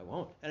 no, I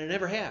won't. And I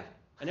never have.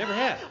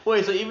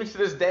 Wait, so even to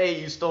this day,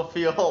 you still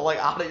feel like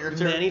out of your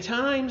turn? Many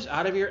times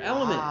out of your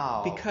element.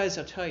 Wow. Because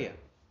I'll tell you,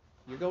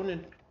 you're going to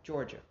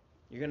Georgia.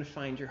 You're going to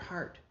find your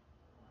heart.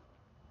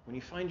 When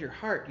you find your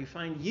heart, you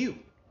find you.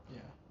 Yeah.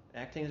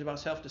 Acting is about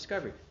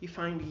self-discovery. You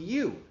find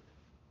you.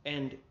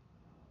 And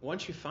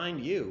once you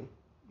find you,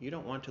 you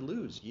don't want to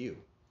lose you.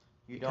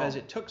 Because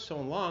it took so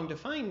long to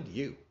find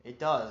you. It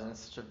does, and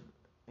it's such a...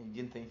 You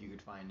didn't think you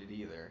could find it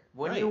either.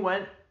 When Right. you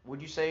went,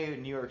 would you say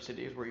New York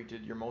City is where you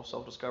did your most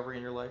self-discovery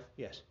in your life?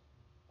 Yes.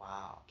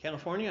 Wow.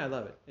 California, I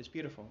love it. It's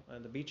beautiful.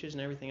 The beaches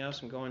and everything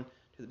else. I'm going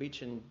to the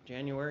beach in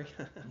January.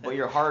 But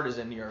your heart is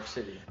in New York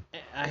City.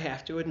 I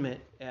have to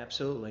admit,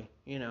 absolutely.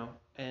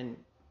 And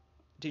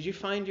did you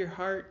find your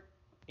heart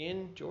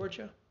in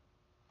Georgia?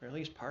 Or at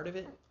least part of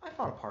it? I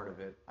found part of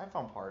it.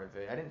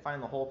 I didn't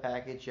find the whole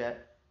package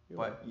yet,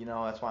 but,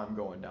 that's why I'm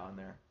going down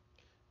there.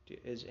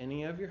 Is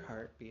any of your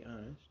heart, be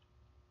honest,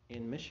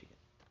 in Michigan?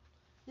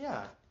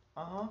 Yeah.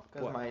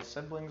 Because my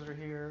siblings are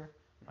here.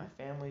 My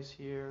family's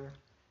here.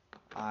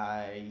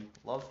 I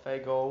love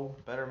Faygo,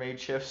 Better Made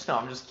Chips. No,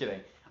 I'm just kidding.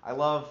 I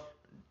love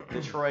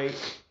Detroit.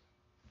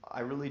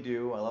 I really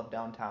do. I love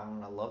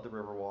downtown. I love the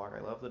Riverwalk.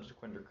 I love the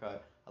Dequindre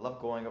Cut. I love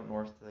going up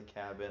north to the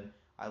cabin.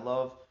 I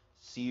love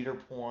Cedar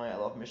Point. I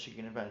love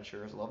Michigan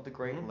Adventures. I love the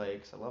Great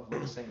Lakes. I love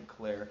Lake St.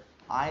 Clair.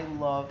 I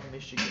love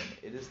Michigan.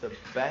 It is the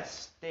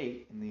best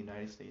state in the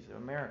United States of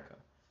America.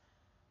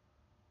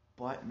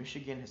 But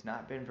Michigan has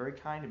not been very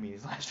kind to me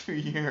these last few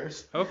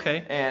years.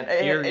 Okay. And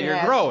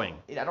you're growing.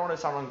 I don't want to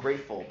sound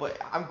ungrateful, but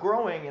I'm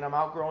growing and I'm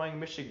outgrowing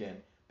Michigan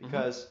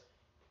because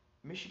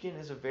Michigan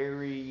is a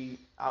very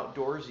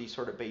outdoorsy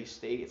sort of based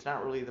state. It's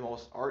not really the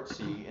most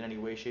artsy in any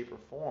way, shape, or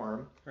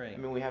form. Right. I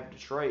mean, we have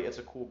Detroit. It's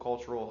a cool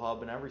cultural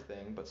hub and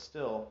everything, but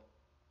still,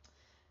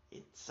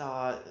 it's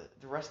the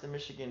rest of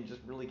Michigan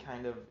just really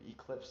kind of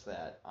eclipsed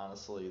that,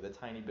 honestly, the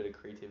tiny bit of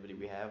creativity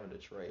we have in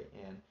Detroit.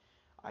 And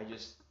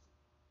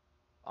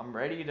I'm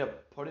ready to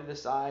put it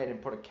aside and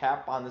put a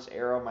cap on this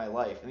era of my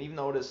life. And even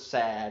though it is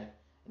sad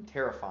and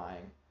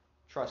terrifying,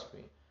 trust me,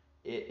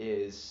 it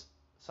is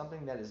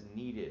something that is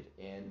needed.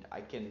 And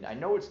I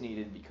know it's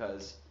needed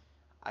because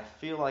I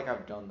feel like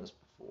I've done this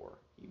before,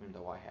 even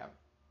though I haven't,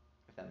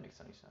 if that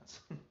makes any sense.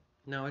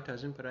 No, it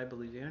doesn't, but I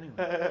believe you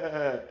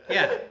anyway.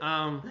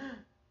 Yeah.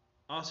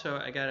 Also,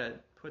 I got to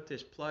put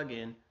this plug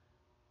in.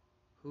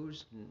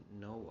 Who's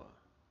Noah?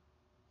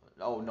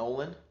 Oh,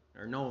 Nolan?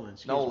 Or Nolan,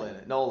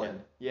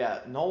 Nolan. Yeah,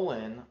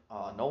 Nolan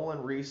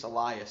Reese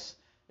Elias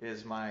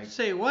is my...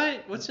 Say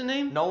what? What's the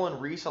name? Nolan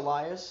Reese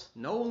Elias.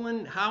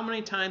 Nolan, how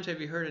many times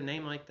have you heard a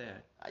name like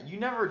that? You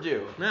never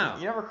do. No.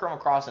 You never come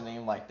across a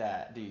name like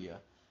that, do you?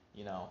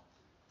 You know.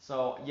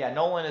 So, yeah,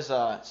 Nolan is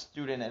a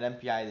student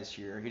at MPI this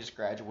year. He just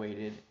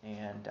graduated,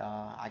 and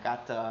I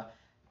got to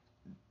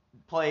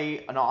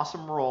play an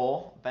awesome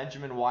role,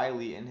 Benjamin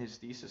Wiley, in his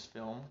thesis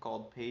film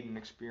called Paid in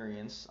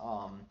Experience.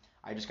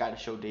 I just got to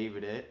show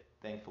David it,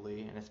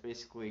 thankfully, and it's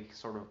basically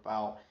sort of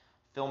about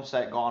film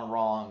set gone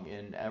wrong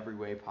in every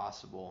way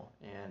possible,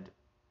 and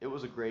it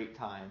was a great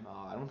time.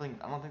 I don't think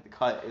the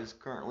cut is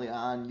currently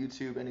on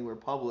YouTube anywhere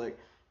public,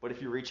 but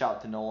if you reach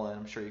out to Nolan,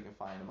 I'm sure you can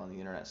find him on the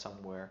internet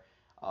somewhere.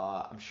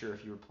 I'm sure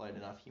if you were polite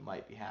enough, he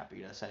might be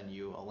happy to send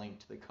you a link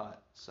to the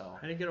cut. So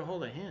how do you get a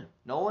hold of him?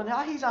 Nolan,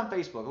 he's on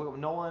Facebook. Look up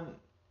Nolan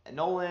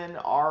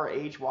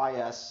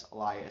RHYS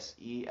Elias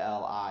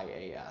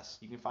ELIAS.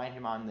 You can find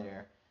him on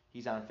there.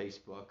 He's on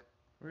Facebook.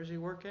 Where does he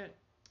work at?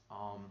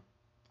 I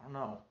don't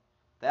know.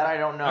 That I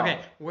don't know. Okay,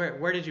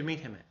 where did you meet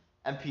him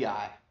at?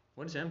 MPI.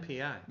 What is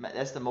MPI?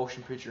 That's the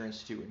Motion Picture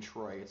Institute in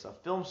Troy. It's a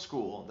film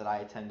school that I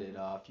attended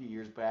a few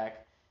years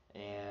back,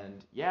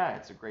 and yeah,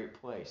 it's a great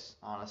place,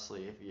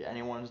 honestly. If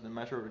anyone's in the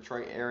Metro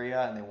Detroit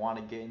area and they want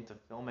to get into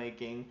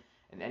filmmaking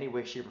in any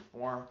way, shape, or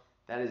form,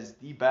 that is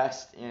the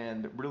best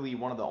and really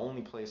one of the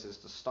only places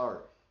to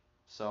start.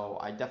 So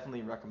I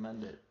definitely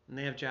recommend it. And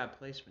they have job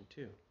placement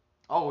too.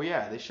 Oh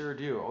yeah, they sure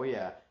do. Oh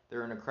yeah,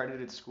 they're an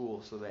accredited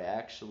school, so they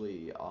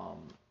actually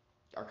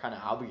are kind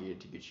of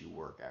obligated to get you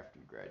work after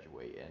you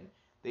graduate. And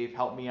they've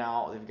helped me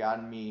out. They've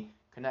gotten me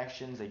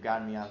connections. They've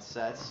gotten me on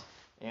sets.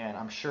 And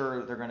I'm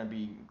sure they're going to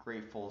be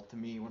grateful to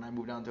me when I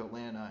move down to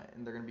Atlanta.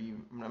 And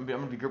I'm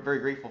going to be very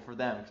grateful for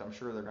them because I'm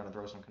sure they're going to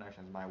throw some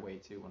connections my way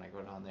too when I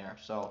go down there.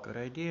 So good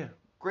idea.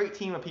 Great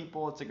team of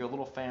people. It's like a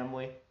little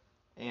family.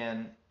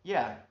 And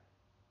yeah,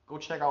 go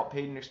check out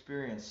Paid in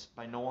Experience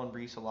by Nolan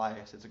Reese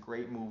Elias. It's a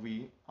great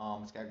movie.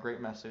 It's got a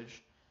great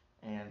message.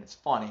 And it's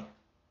funny.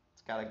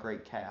 It's got a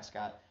great cast.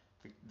 Got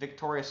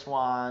Victoria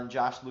Swan,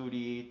 Josh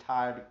Ludi,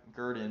 Todd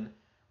Gurdon,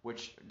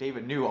 which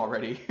David knew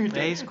already.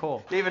 Yeah, he's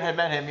cool. David had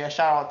met him. Yeah,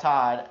 shout out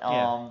Todd.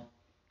 Yeah.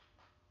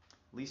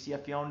 Alicia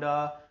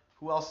Fionda.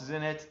 Who else is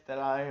in it that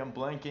I am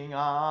blanking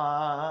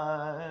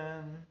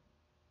on?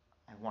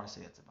 I want to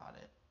say that's about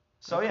it.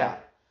 So okay. Yeah,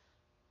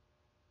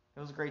 it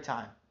was a great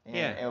time. And,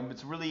 yeah. And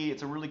it's a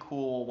really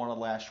cool one of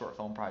the last short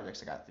film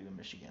projects I got to do in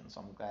Michigan.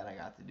 So I'm glad I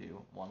got to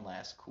do one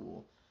last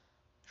cool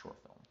short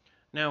film.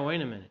 Now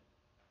wait a minute.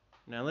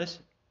 Now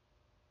listen.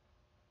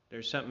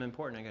 There's something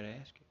important I got to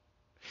ask you.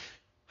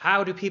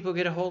 How do people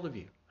get a hold of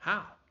you?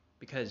 How?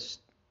 Because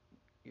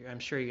I'm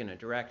sure you're going to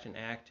direct and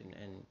act,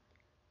 and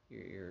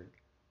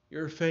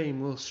your fame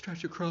will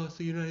stretch across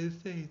the United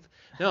States.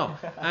 No,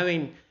 I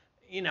mean,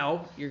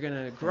 you're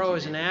going to grow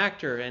as an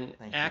actor, and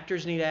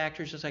actors need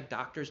actors just like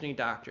doctors need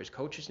doctors.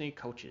 Coaches need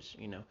coaches,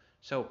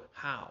 So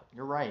how?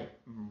 You're right.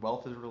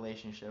 Wealth is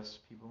relationships.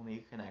 People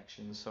need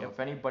connections. So If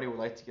anybody would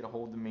like to get a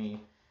hold of me,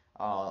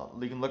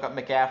 you can look up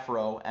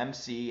McAfro,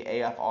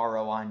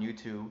 MCAFRO on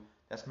YouTube.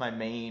 That's my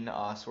main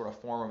sort of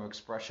form of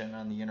expression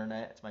on the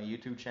internet. It's my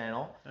YouTube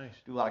channel. Nice.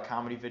 Do a lot of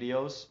comedy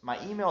videos. My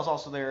email is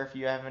also there if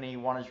you have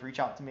want to reach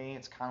out to me.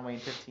 It's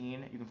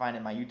ConnorWayne15. You can find it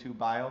in my YouTube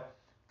bio.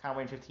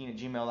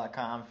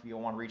 ConnorWayne15@gmail.com if you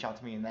want to reach out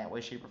to me in that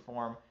way, shape, or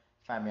form.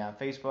 Find me on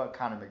Facebook,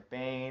 Connor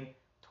McBain.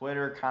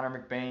 Twitter, Connor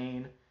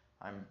McBain.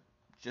 I'm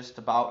just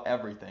about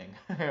everything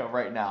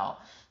right now.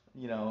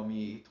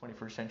 Me,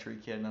 21st century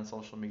kid on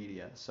social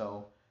media.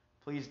 So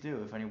please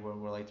do if anyone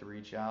would like to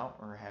reach out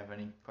or have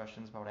any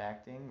questions about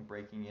acting,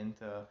 breaking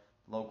into the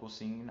local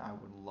scene. I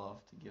would love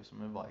to give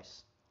some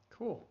advice.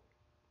 Cool.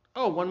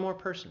 Oh, one more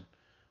person.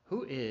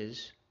 Who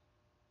is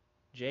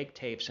Jake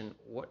Tapes and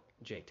what?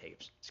 Jake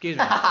Tapes. Excuse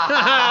me.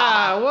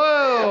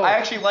 Whoa. I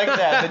actually like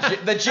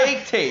that. The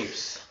Jake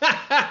Tapes.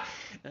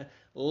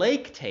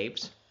 Lake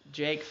Tapes.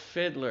 Jake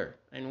Fiddler.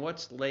 And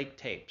what's Lake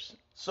Tapes?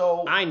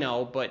 So I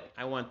know, but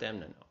I want them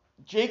to know.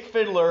 Jake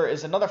Fiddler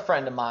is another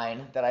friend of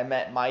mine that I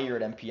met my year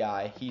at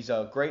MPI. He's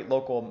a great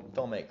local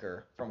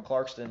filmmaker from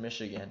Clarkston,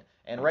 Michigan.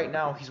 And right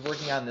now he's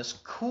working on this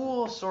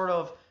cool sort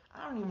of,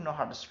 I don't even know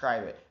how to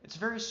describe it. It's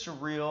very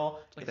surreal.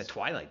 It's like the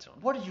Twilight Zone.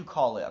 What did you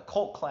call it? A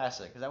cult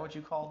classic. Is that what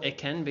you called it? It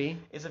can be.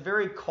 It's a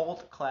very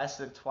cult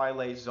classic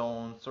Twilight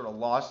Zone, sort of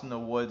Lost in the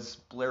Woods,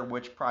 Blair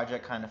Witch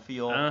Project kind of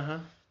feel. Uh-huh.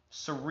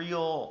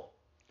 Surreal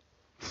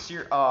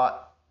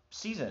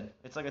season.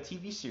 It's like a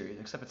TV series,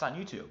 except it's on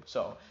YouTube.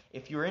 So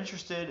if you're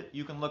interested,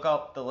 you can look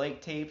up the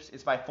Lake Tapes.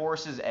 It's by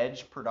Forest's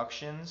Edge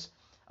Productions.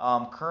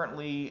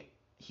 Currently,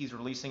 he's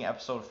releasing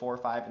episode 4,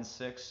 5, and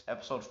 6.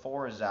 Episode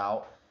 4 is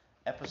out.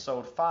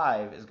 Episode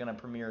 5 is going to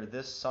premiere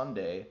this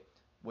Sunday,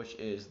 which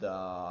is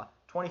the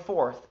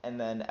 24th. And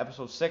then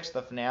episode 6,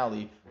 the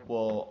finale,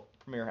 will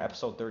premiere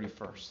episode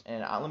 31st.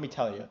 And let me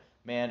tell you,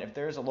 man, if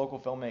there's a local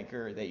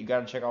filmmaker that you got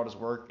to check out his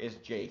work, it's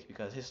Jake,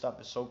 because his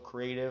stuff is so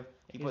creative.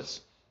 He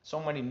puts so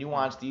many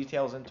nuanced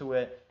details into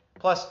it.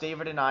 Plus,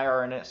 David and I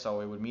are in it, so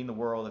it would mean the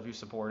world if you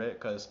support it,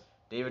 because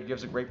David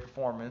gives a great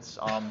performance.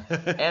 And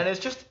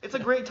it's a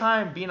great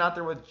time being out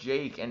there with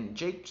Jake. And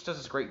Jake just does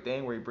this great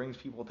thing where he brings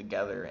people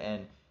together,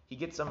 and he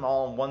gets them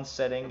all in one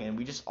setting, and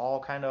we just all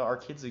kind of are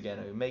kids again,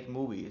 and we make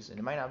movies. And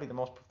it might not be the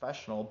most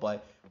professional,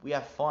 but we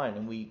have fun,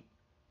 and we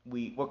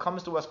what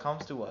comes to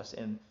us,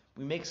 and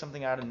we make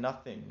something out of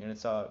nothing, and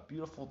it's a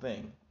beautiful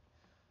thing.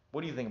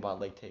 What do you think about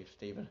Lake Tapes,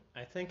 David?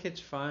 I think it's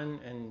fun,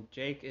 and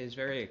Jake is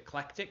very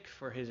eclectic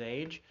for his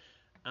age,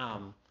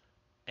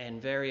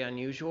 and very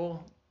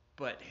unusual.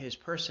 But his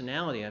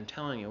personality, I'm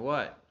telling you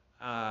what,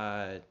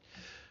 how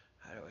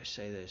do I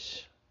say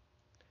this?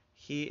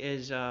 He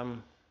is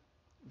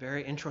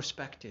very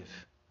introspective,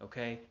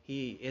 okay?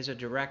 He is a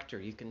director,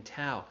 you can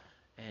tell,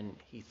 and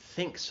he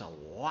thinks a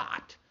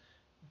lot,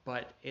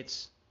 but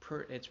it's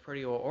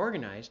pretty well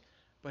organized,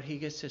 but he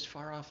gets this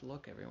far-off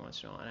look every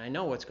once in a while, and I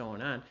know what's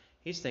going on.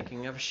 He's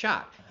thinking of a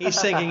shot.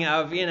 He's thinking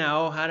of,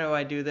 how do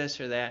I do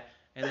this or that?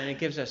 And then it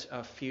gives us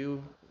a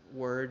few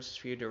words,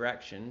 few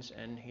directions,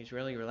 and he's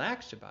really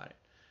relaxed about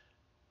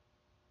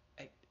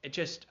it.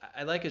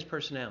 I like his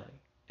personality.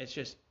 It's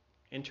just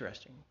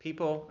interesting.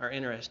 People are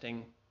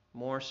interesting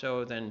more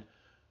so than,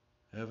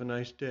 have a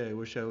nice day,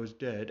 wish I was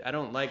dead. I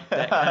don't like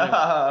that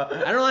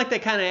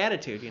kind of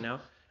attitude,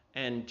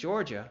 And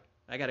Georgia,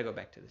 I got to go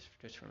back to this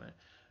just for a minute.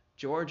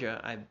 Georgia,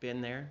 I've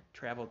been there,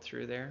 traveled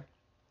through there.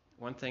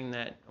 One thing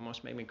that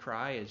almost made me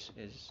cry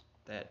is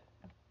that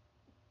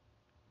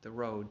the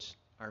roads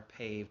are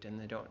paved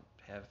and they don't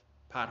have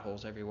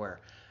potholes everywhere.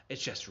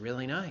 It's just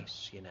really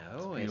nice, It's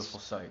a beautiful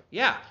sight.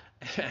 Yeah.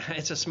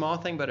 It's a small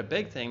thing, but a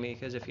big thing,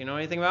 because if you know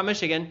anything about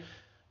Michigan,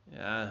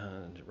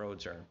 the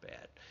roads aren't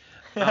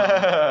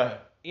bad.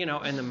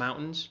 And the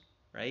mountains,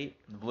 right?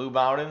 The Blue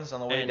Mountains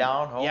on the way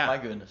down. Oh, yeah, my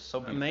goodness.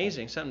 So beautiful.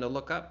 Amazing. Something to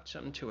look up,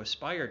 something to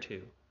aspire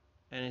to.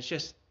 And it's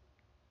just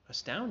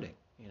astounding,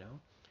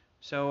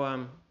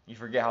 So, you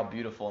forget how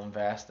beautiful and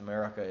vast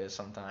America is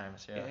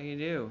sometimes. Yeah, you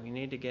do. You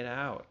need to get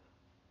out.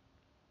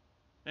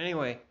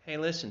 Anyway, hey,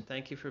 listen,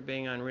 thank you for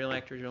being on Real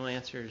Actors, Real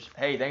Answers.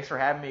 Hey, thanks for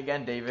having me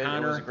again, David.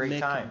 Connor it was a great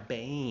time.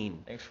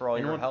 McBain. Thanks for all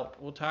your help.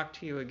 We'll talk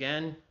to you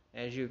again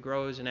as you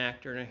grow as an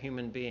actor and a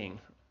human being.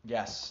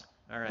 Yes.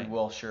 All right. We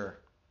will, sure.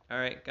 All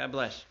right. God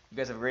bless. You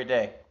guys have a great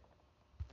day.